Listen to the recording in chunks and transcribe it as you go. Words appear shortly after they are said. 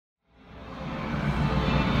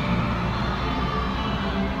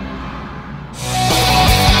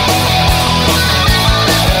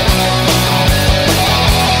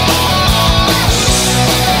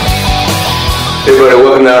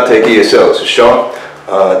welcome to Outtake Esl. This is Sean.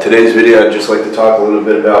 Today's video, I'd just like to talk a little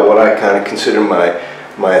bit about what I kind of consider my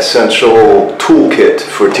essential toolkit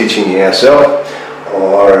for teaching ESL,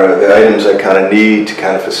 or the items I kind of need to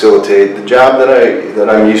kind of facilitate the job that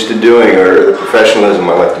I'm used to doing, or the professionalism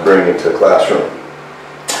I like to bring into the classroom.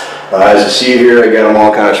 As you see here, I got them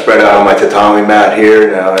all kind of spread out on my tatami mat here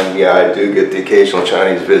now, and yeah, I do get the occasional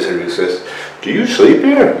Chinese visitor who says, "Do you sleep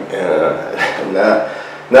here?"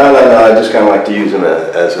 No, I just kind of like to use them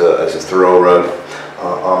as a throw rug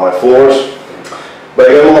on my floors. But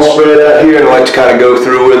I got them all spread out here, and I like to kind of go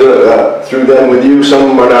through them with you. Some of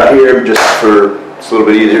them are not here, just for it's a little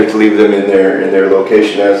bit easier to leave them in their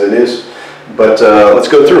location as it is. But let's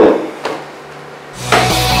go through them.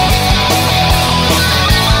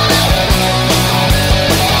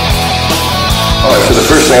 So the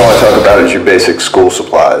first thing I want to talk about is your basic school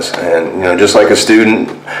supplies, and just like a student,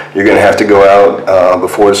 you're going to have to go out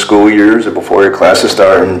before the school years or before your classes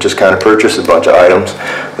start and just kind of purchase a bunch of items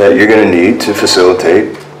that you're going to need to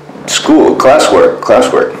facilitate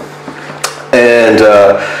classwork. And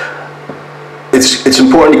it's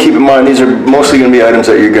important to keep in mind these are mostly going to be items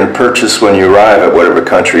that you're going to purchase when you arrive at whatever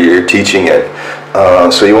country you're teaching in.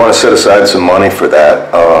 So you want to set aside some money for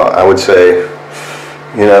that. I would say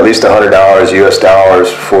at least $100 US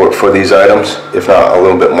dollars for these items, if not a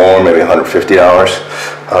little bit more, maybe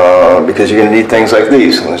 $150, because you're going to need things like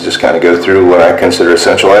these. And let's just kind of go through what I consider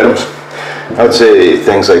essential items. I would say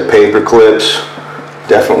things like paper clips,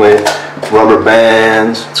 definitely rubber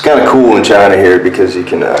bands. It's kind of cool in China here because you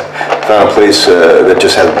can find a place that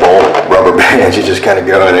just has bulk rubber bands. You just kind of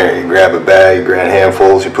go in there, you grab a bag, you grab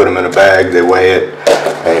handfuls, you put them in a bag, they weigh it,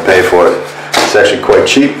 and you pay for it. It's actually quite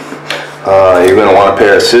cheap. You're going to want a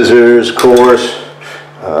pair of scissors, of course.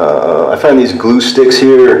 I find these glue sticks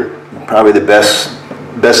here probably the best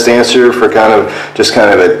answer for kind of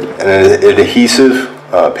an adhesive,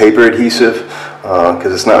 paper adhesive,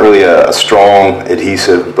 because it's not really a strong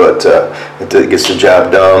adhesive, but it gets the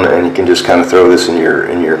job done, and you can just kind of throw this in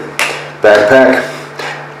your backpack.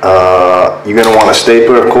 You're going to want a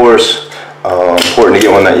stapler, of course. Important to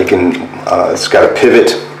get one that you can. It's got a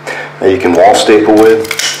pivot that you can wall staple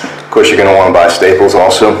with. Of course, you're going to want to buy staples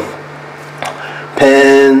also.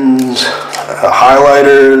 Pens,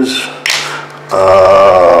 highlighters,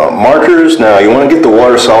 markers. Now, you want to get the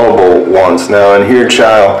water-soluble ones. Now, in here,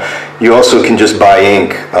 China, you also can just buy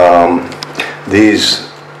ink. These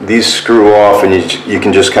screw off, and you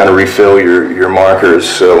can just kind of refill your markers.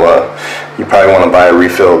 So you probably want to buy a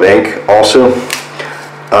refill of ink also.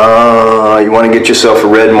 You want to get yourself a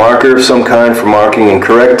red marker of some kind for marking and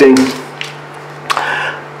correcting.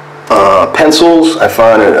 Pencils,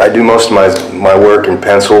 I do most of my work in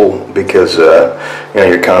pencil because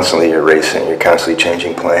you're constantly erasing, you're constantly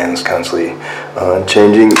changing plans, constantly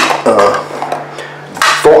changing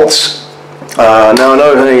fonts. Now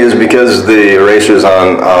another thing is because the erasers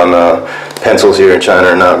on pencils here in China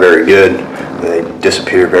are not very good, they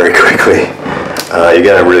disappear very quickly. You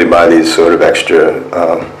got to really buy these sort of extra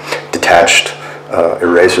detached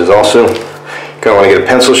erasers also. If you want to get a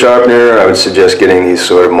pencil sharpener, I would suggest getting these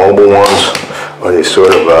sort of mobile ones, or these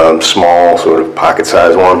sort of small, sort of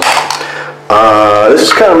pocket-sized ones. This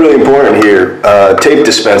is kind of really important here. Tape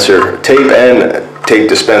dispenser, tape and tape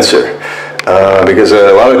dispenser, because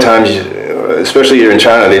a lot of times, especially here in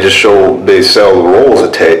China, they sell the rolls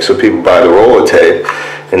of tape, so people buy the roll of tape,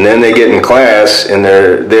 and then they get in class and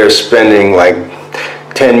they're spending like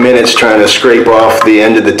 10 minutes trying to scrape off the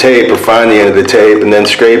end of the tape or find the end of the tape and then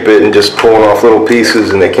scrape it and just pulling off little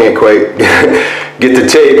pieces, and they can't quite get the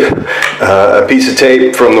tape, a piece of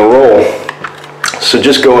tape from the roll. So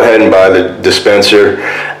just go ahead and buy the dispenser,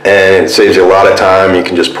 and it saves you a lot of time. You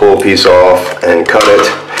can just pull a piece off and cut it,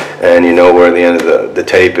 and you know where the end of the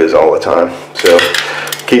tape is all the time. So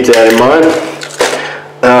keep that in mind.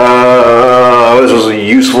 This was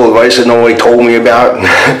useful advice that nobody told me about,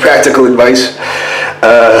 practical advice.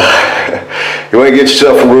 You want to get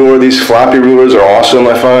yourself a ruler. These floppy rulers are awesome,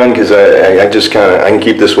 I find, because I can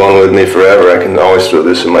keep this one with me forever. I can always throw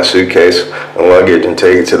this in my suitcase and luggage and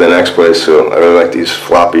take it to the next place. So I really like these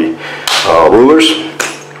floppy rulers.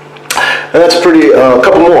 And that's pretty, a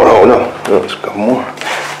couple more. Oh no, there's a couple more.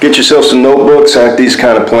 Get yourself some notebooks, like these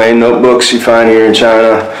kind of plain notebooks you find here in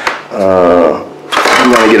China. You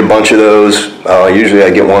want to get a bunch of those. Usually I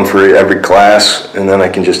get one for every class, and then I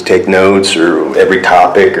can just take notes, or every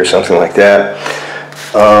topic or something like that.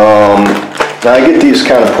 Now I get these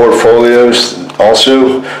kind of portfolios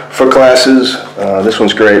also for classes. This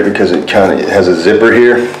one's great because it has a zipper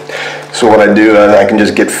here. So what I do, I can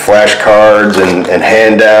just get flashcards and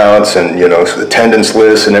handouts and attendance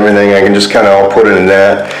lists and everything. I can just kind of all put it in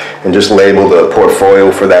that, and just label the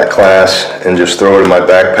portfolio for that class and just throw it in my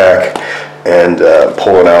backpack and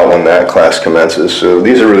pull it out when that class commences. So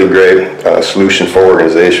these are really great solution for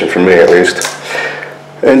organization, for me at least.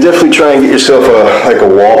 And definitely try and get yourself like a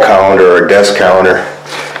wall calendar or a desk calendar,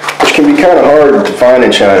 which can be kind of hard to find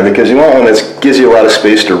in China because you want one that gives you a lot of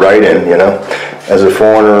space to write in, you know. As a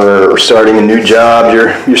foreigner or starting a new job,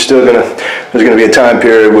 you're still there's gonna be a time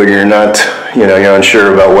period where you're not, you know, you're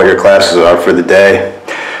unsure about what your classes are for the day.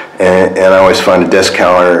 And I always find a desk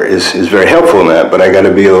calendar is very helpful in that, but I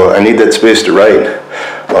need that space to write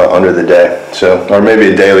under the day. So, or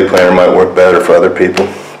maybe a daily planner might work better for other people.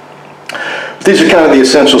 But these are kind of the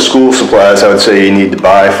essential school supplies I would say you need to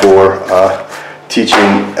buy for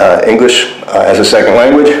teaching English as a second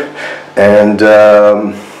language. And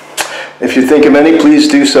if you think of any, please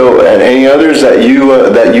do so. And any others that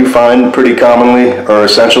you find pretty commonly or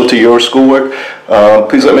essential to your schoolwork,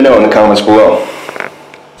 please let me know in the comments below.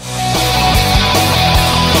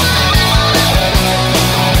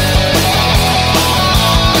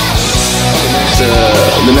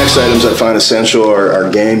 The next items I find essential are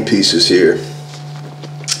game pieces here.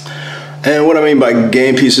 And what I mean by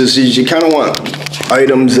game pieces is you kind of want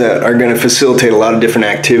items that are going to facilitate a lot of different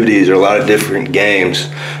activities or a lot of different games.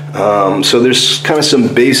 So there's kind of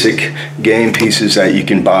some basic game pieces that you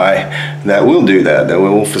can buy that will do that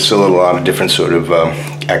will facilitate a lot of different sort of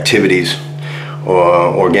activities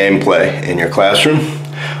or gameplay in your classroom.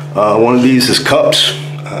 One of these is cups.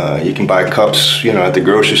 You can buy cups, you know, at the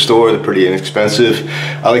grocery store. They're pretty inexpensive.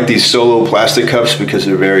 I like these Solo plastic cups because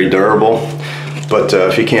they're very durable. But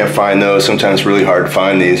if you can't find those, sometimes it's really hard to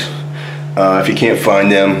find these. If you can't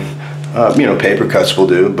find them, you know, paper cups will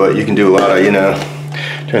do. But you can do a lot of, you know,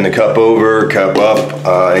 turn the cup over, cup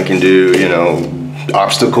up. You can do, you know,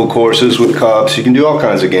 obstacle courses with cups. You can do all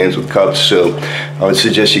kinds of games with cups. So I would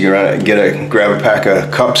suggest you grab a pack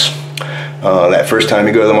of cups that first time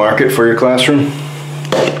you go to the market for your classroom.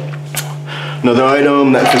 Another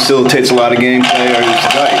item that facilitates a lot of gameplay are these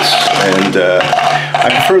dice, and I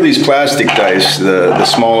prefer these plastic dice, the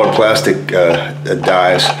smaller plastic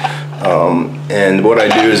dies. And what I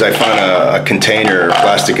do is I find a container, a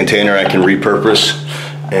plastic container I can repurpose,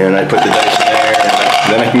 and I put the dice in there,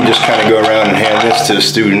 and then I can just kind of go around and hand this to a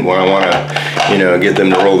student when I want to, you know, get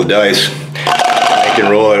them to roll the dice. I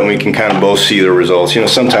can roll it and we can kind of both see the results. You know,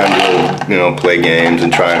 sometimes we'll, you know, play games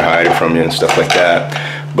and try and hide it from you and stuff like that.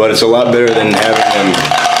 But it's a lot better than having them,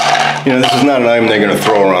 you know, this is not an item they're going to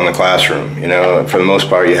throw around the classroom. You know, for the most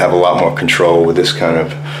part, you have a lot more control with this kind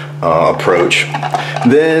of approach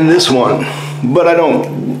than this one. But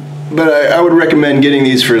I would recommend getting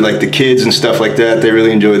these for like the kids and stuff like that. They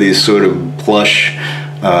really enjoy these sort of plush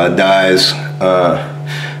dies.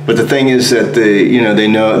 But the thing is that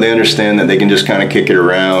they understand that they can just kind of kick it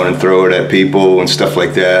around and throw it at people and stuff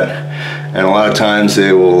like that. And a lot of times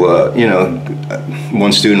they will, you know,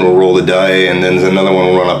 one student will roll the die and then another one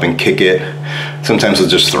will run up and kick it. Sometimes they'll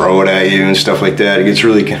just throw it at you and stuff like that.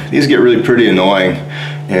 These get really pretty annoying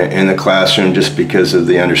in the classroom just because of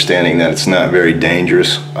the understanding that it's not a very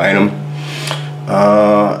dangerous item.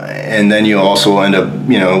 And then you also end up,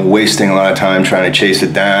 you know, wasting a lot of time trying to chase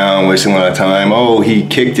it down, wasting a lot of time. Oh, he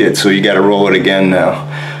kicked it, so you got to roll it again now.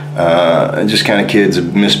 Just kind of kids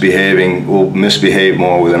will misbehave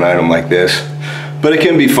more with an item like this. But it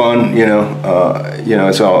can be fun, you know.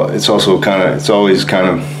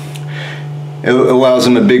 It allows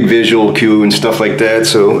them a big visual cue and stuff like that.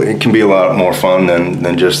 So it can be a lot more fun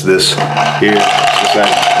than just this here.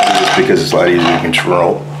 Just because it's a lot easier to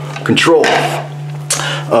control.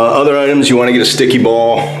 Other items, you want to get a sticky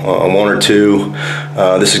ball, one or two.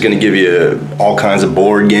 This is going to give you all kinds of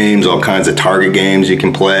board games, all kinds of target games you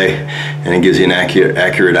can play, and it gives you an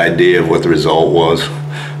accurate idea of what the result was.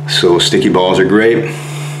 So sticky balls are great.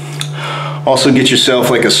 Also get yourself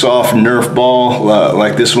like a soft Nerf ball,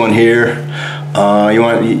 like this one here. You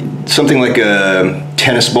want something like a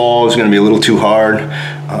tennis ball is going to be a little too hard,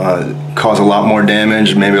 cause a lot more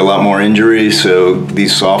damage, maybe a lot more injury. So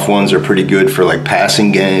these soft ones are pretty good for like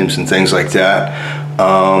passing games and things like that.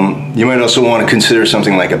 You might also want to consider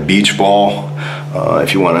something like a beach ball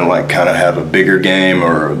if you want to like kind of have a bigger game,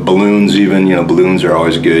 or balloons even. You know, balloons are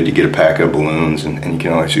always good. You get a pack of balloons and you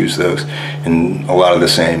can always use those in a lot of the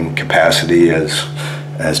same capacity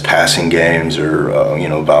as passing games or you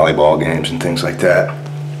know, volleyball games and things like that.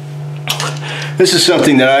 This is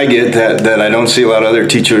something that I get that I don't see a lot of other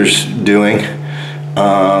teachers doing,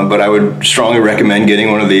 but I would strongly recommend getting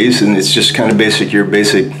one of these. And it's just kind of your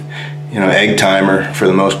basic, you know, egg timer for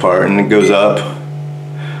the most part, and it goes up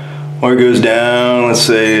or it goes down. Let's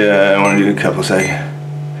say I want to do a couple seconds.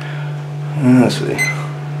 Let's see.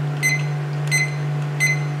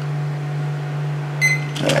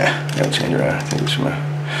 Gotta change around. I think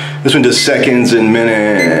this one does seconds and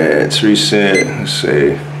minutes. Reset. Let's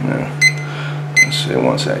say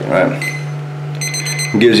 1 second. Right.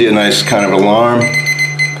 It gives you a nice kind of alarm.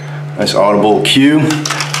 Nice audible cue.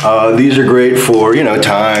 These are great for, you know,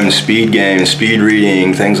 time, speed games, speed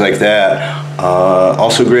reading, things like that.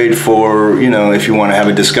 Also great for, you know, if you want to have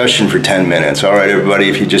a discussion for 10 minutes. All right, everybody,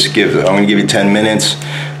 if you just I'm going to give you 10 minutes,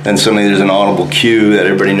 then suddenly there's an audible cue that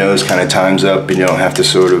everybody knows kind of time's up, and you don't have to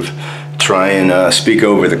sort of try and speak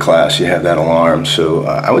over the class. You have that alarm. So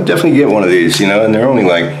I would definitely get one of these, you know, and they're only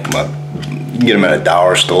like, you can get them at a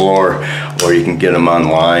dollar store, or you can get them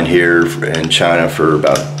online here in China for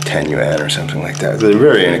about 10 yuan or something like that. They're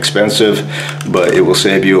very inexpensive, but it will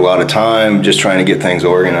save you a lot of time just trying to get things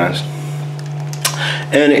organized.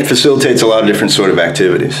 And it facilitates a lot of different sort of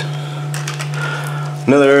activities.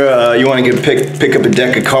 Another, you want to pick up a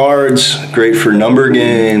deck of cards, great for number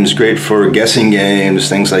games, great for guessing games,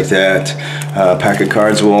 things like that. A pack of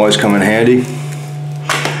cards will always come in handy.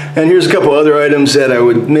 And here's a couple other items that I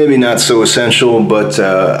would, maybe not so essential, but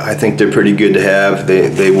I think they're pretty good to have.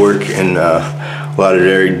 They work in a lot of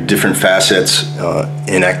very different facets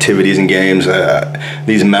in activities and games.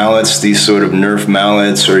 These mallets, these sort of Nerf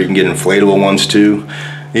mallets, or you can get inflatable ones too.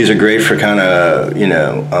 These are great for kind of, you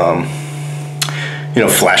know,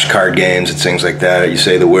 flashcard games and things like that. You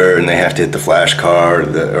say the word and they have to hit the flash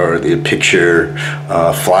card or the picture.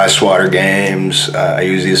 Fly swatter games I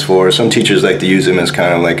use these for. Some teachers like to use them as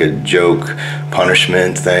kind of like a joke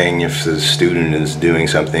punishment thing. If the student is doing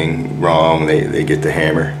something wrong, they get the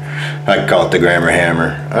hammer. I call it the grammar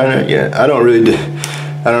hammer. I don't really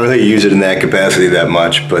use it in that capacity that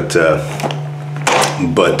much, but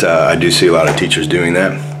I do see a lot of teachers doing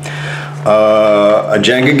that. A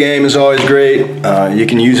Jenga game is always great. You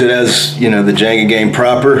can use it as, you know, the Jenga game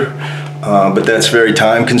proper, but that's very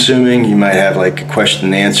time consuming. You might have like a question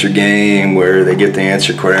and answer game where they get the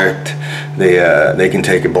answer correct. They can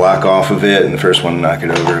take a block off of it, and the first one to knock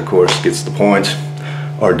it over, of course, gets the points,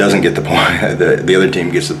 or doesn't get the point. The other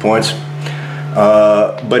team gets the points.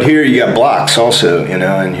 But here you got blocks also, you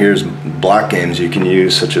know, and here's block games you can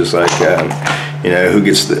use, such as like, you know, who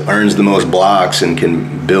earns the most blocks and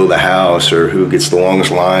can build a house, or who gets the longest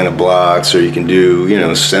line of blocks, or you can do, you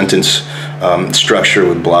know, sentence structure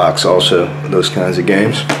with blocks also, those kinds of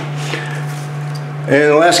games. And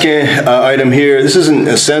the last game item here, this isn't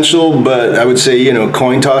essential, but I would say, you know,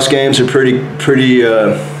 coin toss games are pretty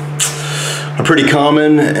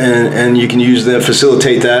common, and you can use them,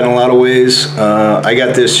 facilitate that in a lot of ways. I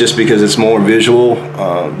got this just because it's more visual.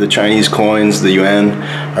 The Chinese coins, the yuan,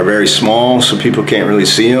 are very small, so people can't really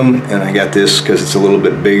see them, and I got this because it's a little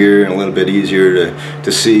bit bigger and a little bit easier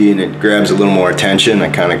to see, and it grabs a little more attention. I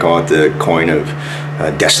kind of call it the coin of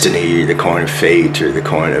destiny, the coin of fate, or the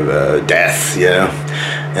coin of death, you know.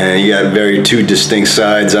 And you got two distinct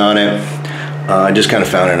sides on it. I just kind of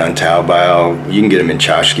found it on Taobao. You can get them in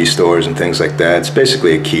tchotchke stores and things like that. It's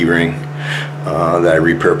basically a key ring that I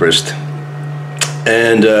repurposed.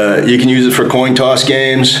 And you can use it for coin toss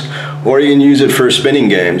games, or you can use it for spinning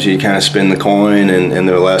games. You kind of spin the coin, and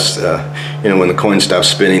the less, you know, when the coin stops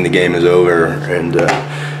spinning, the game is over, and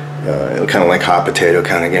kind of like hot potato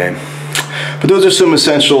kind of game. But those are some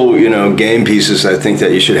essential, you know, game pieces I think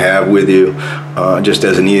that you should have with you, just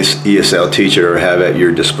as an ESL teacher, or have at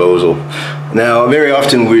your disposal. Now, very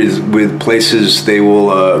often with places, they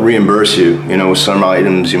will reimburse you. You know, with some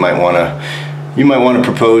items you might want to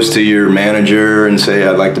propose to your manager and say,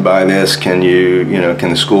 I'd like to buy this. Can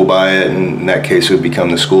the school buy it? And in that case, it would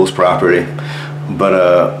become the school's property.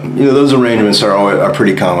 But you know, those arrangements are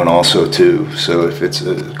pretty common also too. So if it's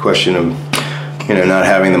a question of, you know, not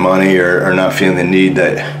having the money, or not feeling the need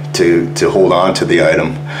to hold on to the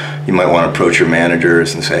item, you might want to approach your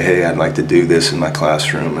managers and say, hey, I'd like to do this in my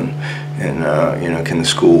classroom, and you know, can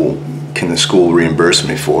the school reimburse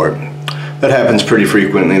me for it? That happens pretty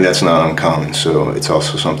frequently. That's not uncommon, so it's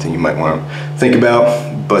also something you might want to think about.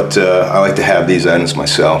 But I like to have these items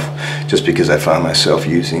myself, just because I find myself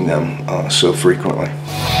using them so frequently.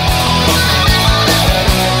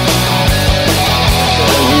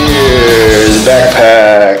 Here's a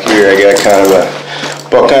backpack. Here I got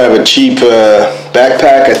bought kind of a cheap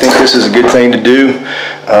backpack. I think this is a good thing to do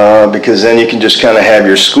because then you can just kind of have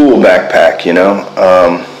your school backpack, you know.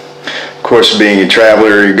 Of course, being a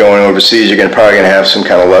traveler, you're going overseas, you're probably going to have some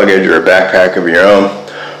kind of luggage or a backpack of your own,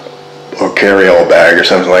 or carry-all bag or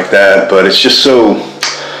something like that. But it's just so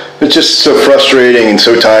frustrating and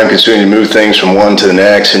so time-consuming to move things from one to the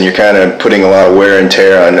next, and you're kind of putting a lot of wear and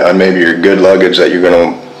tear on maybe your good luggage that you're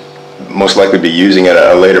going to most likely be using at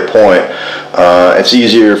a later point. It's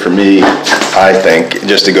easier for me, I think,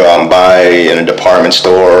 just to go out and buy in a department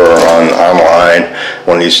store or online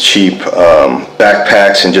one of these cheap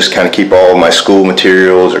backpacks and just kind of keep all of my school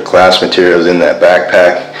materials or class materials in that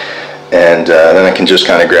backpack. And then I can just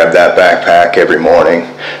kind of grab that backpack every morning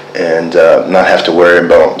and not have to worry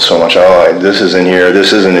about so much, oh, this is in here,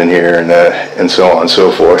 this isn't in here, and so on and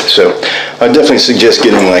so forth. So I definitely suggest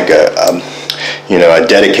getting like a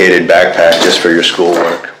dedicated backpack just for your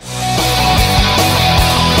schoolwork.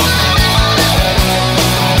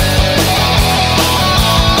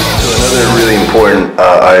 Another really important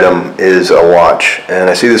item is a watch, and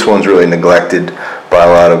I see this one's really neglected by a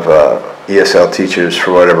lot of ESL teachers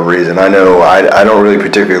for whatever reason. I know I don't really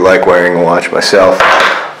particularly like wearing a watch myself,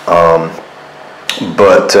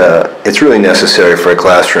 but it's really necessary for a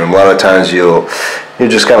classroom. A lot of times you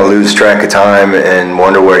just kind of lose track of time and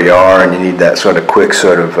wonder where you are, and you need that sort of quick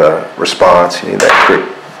sort of response. You need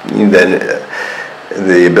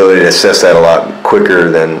the ability to assess that a lot quicker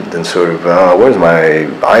than sort of, oh, where's my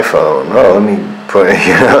iPhone? Oh, let me put,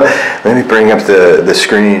 let me bring up the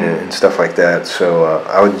screen and stuff like that. So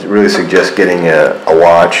I would really suggest getting a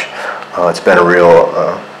watch. It's been a real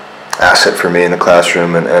asset for me in the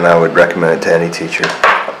classroom, and I would recommend it to any teacher.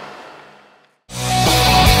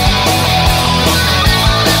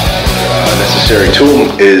 Necessary tool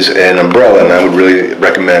is an umbrella, and I would really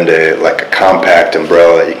recommend a compact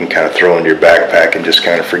umbrella that you can kind of throw into your backpack and just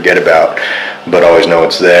kind of forget about, but always know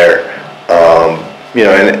it's there.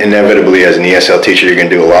 And inevitably as an ESL teacher, you're going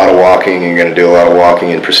to do a lot of walking. You're going to do a lot of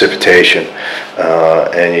walking in precipitation,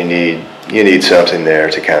 and you need something there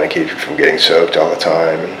to kind of keep you from getting soaked all the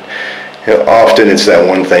time. And, often it's that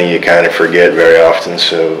one thing you kind of forget very often,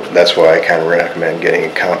 so that's why I kind of recommend getting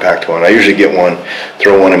a compact one. I usually get one,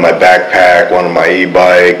 throw one in my backpack, one on my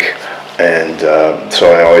e-bike, and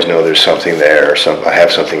so I always know there's something there, or I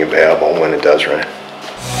have something available when it does rain.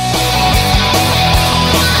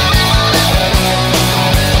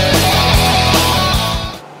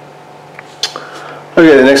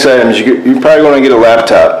 Okay, the next item is you probably want to get a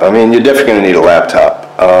laptop. I mean, you're definitely going to need a laptop.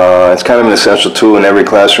 It's kind of an essential tool in every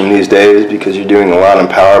classroom these days because you're doing a lot on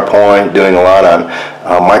PowerPoint, doing a lot on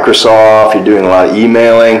Microsoft, you're doing a lot of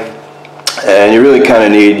emailing, and you really kind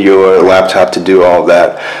of need your laptop to do all of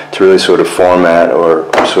that, to really sort of format or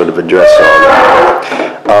sort of address all that.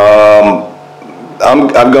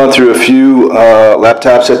 I've gone through a few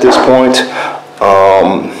laptops at this point.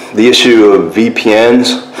 The issue of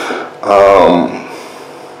VPNs.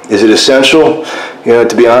 Is it essential?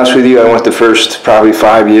 To be honest with you, I went the first probably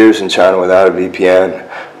 5 years in China without a VPN.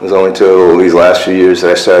 It was only until these last few years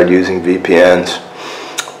that I started using VPNs.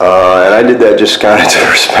 And I did that just kind of to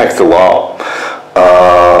respect the law.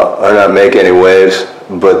 Or not make any waves,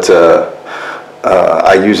 but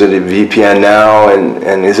I use it at VPN now,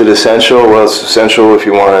 and is it essential? Well, it's essential if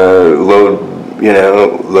you want to load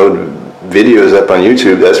videos up on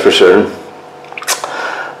YouTube, that's for certain.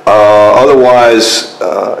 Otherwise,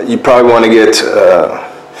 you probably want to get,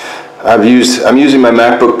 I'm using my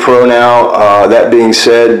MacBook Pro now. That being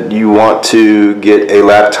said, you want to get a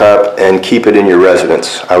laptop and keep it in your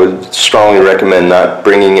residence. I would strongly recommend not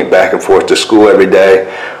bringing it back and forth to school every day,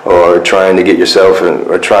 or trying to get yourself,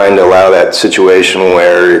 or trying to allow that situation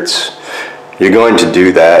where you're going to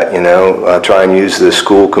do that, try and use the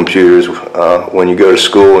school computers when you go to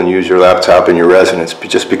school, and use your laptop in your residence,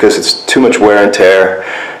 just because it's too much wear and tear,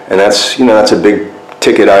 and that's a big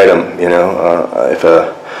ticket item. If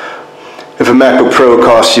a MacBook Pro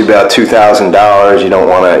costs you about $2,000, you don't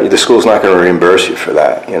want to. The school's not going to reimburse you for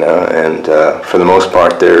that, and for the most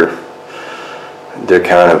part, they're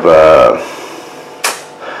kind of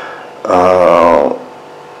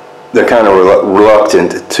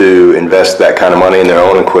reluctant to invest that kind of money in their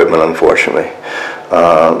own equipment, unfortunately.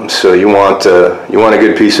 So you want a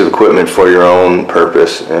good piece of equipment for your own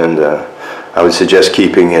purpose, and I would suggest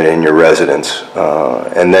keeping it in your residence.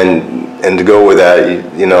 And to go with that,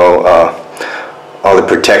 all the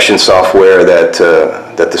protection software that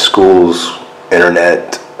the school's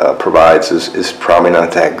internet provides is probably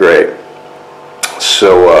not that great.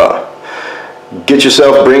 So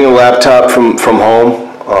bring a laptop from home,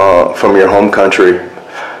 from your home country,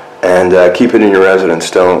 and keep it in your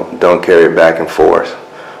residence. Don't carry it back and forth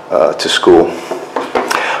to school.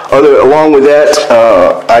 Along with that,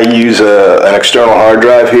 I use an external hard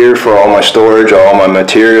drive here for all my storage, all my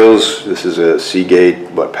materials. This is a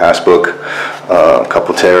Seagate passbook, a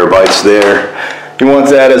couple terabytes there. You want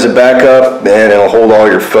that as a backup, and it'll hold all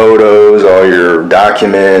your photos, all your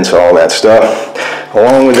documents, all that stuff.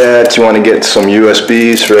 Along with that, you want to get some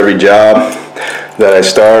USBs for every job. that I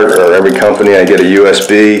start, or every company, I get a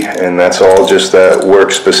USB, and that's all just that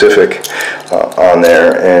work specific on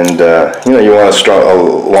there. And you know, you want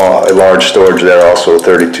a large storage there, also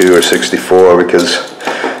 32 or 64, because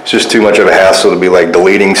it's just too much of a hassle to be like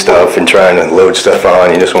deleting stuff and trying to load stuff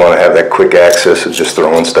on. You just want to have that quick access of just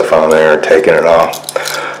throwing stuff on there and taking it off.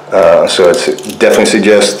 So it's definitely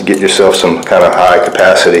suggest to get yourself some kind of high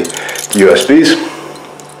capacity USBs.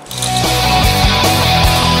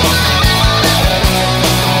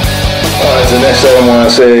 The next item I want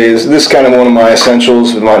to say is this kind of one of my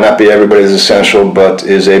essentials. It might not be everybody's essential, but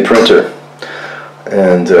is a printer.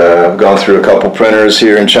 And I've gone through a couple printers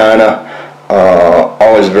here in China.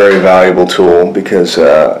 Always a very valuable tool, because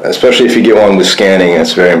especially if you get one with scanning,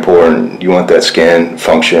 it's very important. You want that scan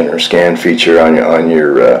function or scan feature on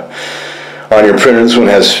your printer.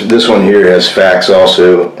 This one here has fax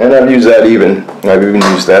also, and I've used that even. I've even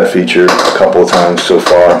used that feature a couple of times so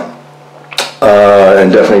far.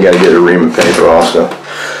 And definitely got to get a ream of paper also.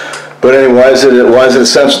 But anyway, why is it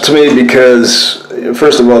essential to me? Because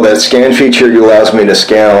first of all, that scan feature allows me to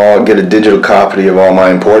scan get a digital copy of all my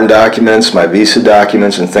important documents, my visa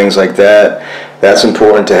documents, and things like that. That's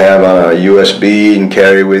important to have on a USB and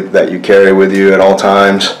that you carry with you at all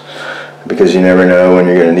times, because you never know when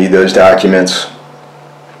you're going to need those documents.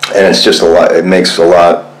 And it's just a lot. It makes a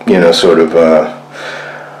lot, you know, sort of.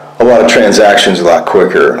 A lot of transactions a lot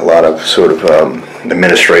quicker, a lot of sort of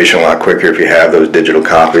administration a lot quicker if you have those digital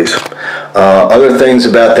copies. Other things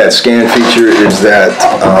about that scan feature is that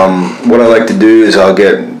what I like to do is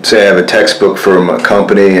say I have a textbook from a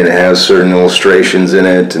company and it has certain illustrations in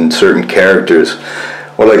it and certain characters.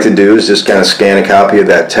 What I like to do is just kind of scan a copy of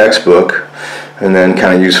that textbook and then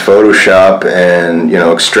kind of use Photoshop and, you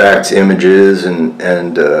know, extract images and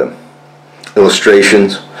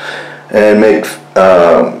illustrations and make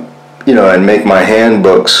my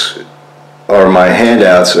handbooks or my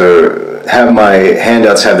handouts, or have my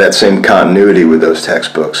handouts have that same continuity with those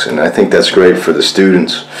textbooks. And I think that's great for the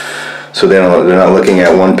students, so they're not looking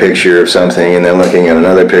at one picture of something and then looking at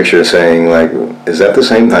another picture saying, like, is that the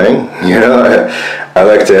same thing? You know, I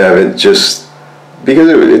like to have it just because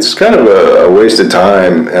it's kind of a waste of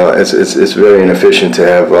time. It's very inefficient to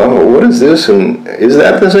have, oh, what is this, and is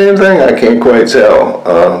that the same thing? I can't quite tell.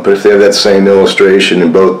 But if they have that same illustration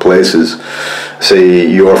in both places, say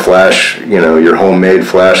your your homemade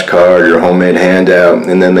flashcard, your homemade handout,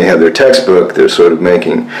 and then they have their textbook, they're sort of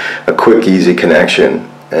making a quick, easy connection,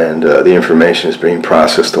 and the information is being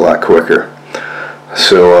processed a lot quicker.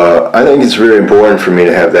 So I think it's very important for me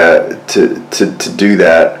to have that, to do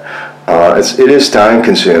that. It is time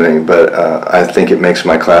consuming, but I think it makes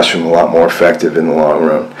my classroom a lot more effective in the long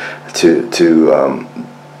run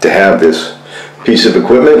to have this piece of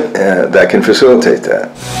equipment that can facilitate that.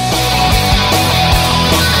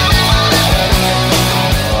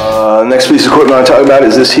 Next piece of equipment I'll talk about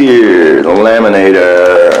is this here, the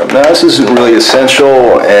laminator. Now this isn't really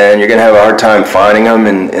essential, and you're going to have a hard time finding them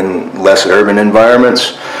in less urban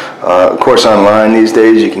environments. Of course, online these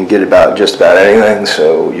days you can get just about anything,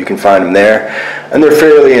 so you can find them there. And they're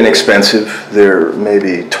fairly inexpensive. They're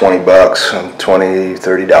maybe 20 bucks, $20,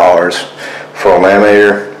 $30 for a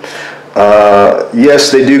laminator. Yes,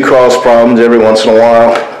 they do cause problems every once in a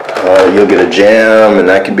while. You'll get a jam, and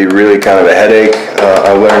that can be really kind of a headache.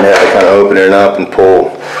 I learned how to kind of open it up and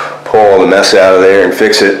pull all the mess out of there and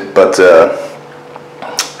fix it. But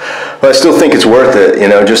I still think it's worth it, you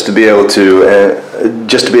know, just to be able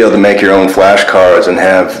to make your own flashcards and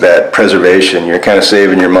have that preservation. You're kind of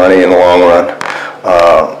saving your money in the long run.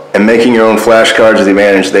 And making your own flashcards, the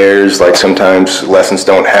advantage there is, like, sometimes lessons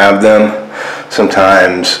don't have them.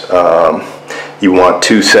 Sometimes you want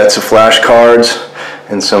 2 sets of flashcards,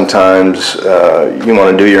 and sometimes you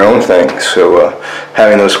want to do your own thing. So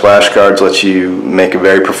having those flashcards lets you make a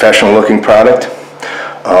very professional looking product,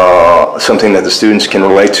 something that the students can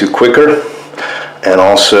relate to quicker, and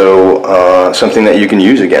also something that you can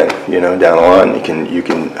use again, you know, down the line. You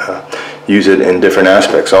can use it in different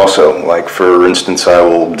aspects also. Like, for instance, I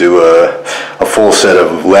will do a full set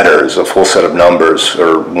of letters, a full set of numbers,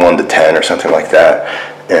 or 1 to 10 or something like that.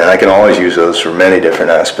 And I can always use those for many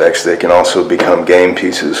different aspects. They can also become game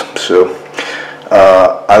pieces. So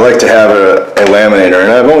I like to have a laminator,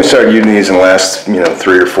 and I've only started using these in the last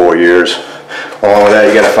 3 or 4 years. Along with that,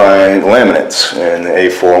 you got to find laminates, and the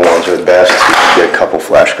A4 ones are the best. You can get a couple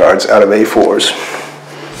flashcards out of A4s.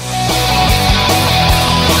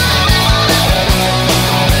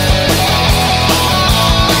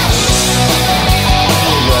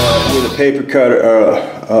 With a paper cutter,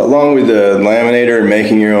 along with the laminator and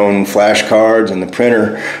making your own flashcards and the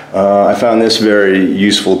printer, I found this very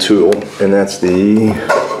useful tool, and that's the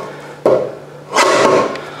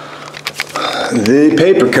The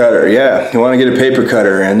paper cutter, yeah, you want to get a paper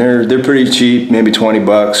cutter, and they're pretty cheap, maybe 20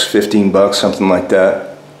 bucks, 15 bucks, something like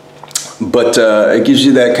that. But it gives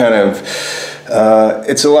you that kind of,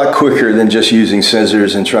 it's a lot quicker than just using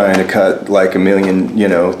scissors and trying to cut like a million,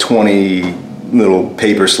 20 little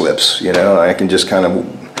paper slips, I can just kind of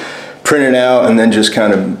print it out and then just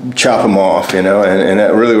kind of chop them off, and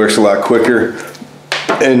that really works a lot quicker.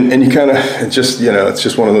 And you kind of, it's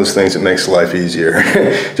just one of those things that makes life easier.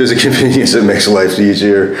 Just a convenience that makes life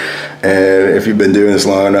easier. And if you've been doing this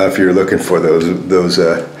long enough, you're looking for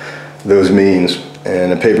those means.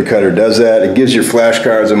 And a paper cutter does that. It gives your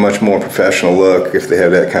flashcards a much more professional look if they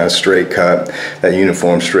have that kind of straight cut, that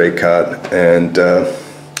uniform straight cut. And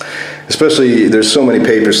especially, there's so many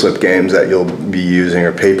paper slip games that you'll be using,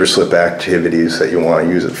 or paper slip activities that you want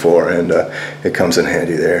to use it for, and it comes in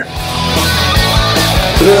handy there.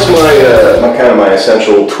 So that's my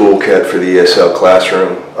essential toolkit for the ESL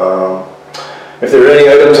classroom. If there are any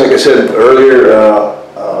items, like I said earlier,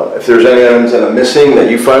 if there's any items that I'm missing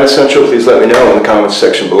that you find essential, please let me know in the comments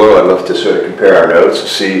section below. I'd love to sort of compare our notes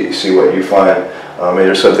and see what you find. Maybe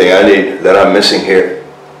there's something I need that I'm missing here.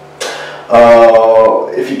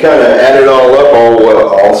 If you kind of add it all up,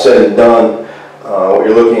 all said and done, what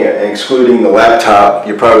you're looking at, excluding the laptop,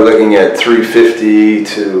 you're probably looking at $350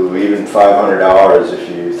 to even $500 if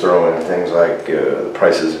you throw in things like the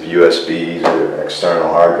prices of USBs or external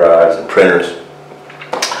hard drives and printers.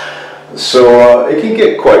 So it can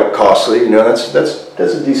get quite costly. That's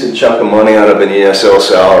a decent chunk of money out of an ESL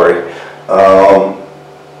salary.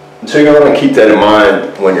 So you're going to want to keep that in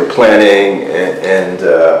mind when you're planning and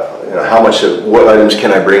what items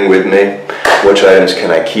can I bring with me, which items can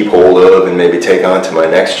I keep hold of and maybe take on to my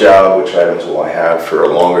next job, which items will I have for a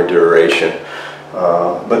longer duration.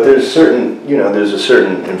 But there's a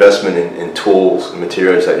certain investment in tools and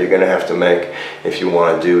materials that you're going to have to make if you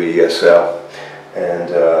want to do ESL. And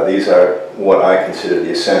these are what I consider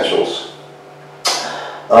the essentials.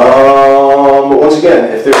 But once again,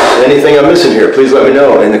 if there's anything I'm missing here, please let me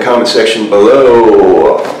know in the comment section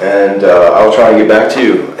below, and I'll try and get back to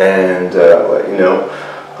you and let you know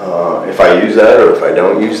if I use that or if I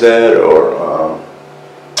don't use that, or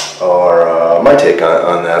my take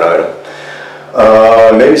on that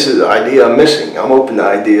item. Maybe this is an idea I'm missing. I'm open to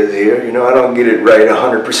ideas here. I don't get it right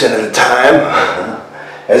 100% of the time.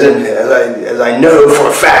 As I know for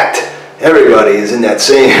a fact, everybody is in the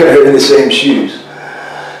same shoes.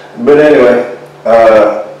 But anyway,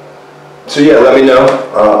 so yeah, let me know.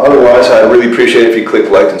 Otherwise, I really appreciate it if you click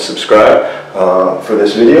like and subscribe for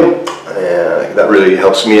this video, and that really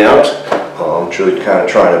helps me out. I'm really kind of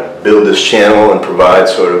trying to build this channel and provide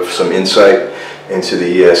sort of some insight into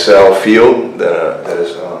the ESL field. That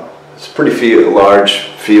is it's a pretty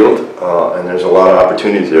large field, and there's a lot of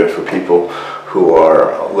opportunities there for people who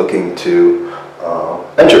are looking to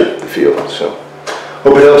enter the field. So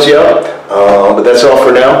hope it helps you out. But that's all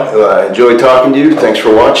for now. I enjoyed talking to you. Thanks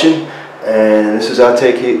for watching. And this is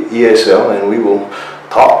Outtake Esl, and we will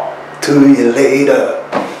talk to you later.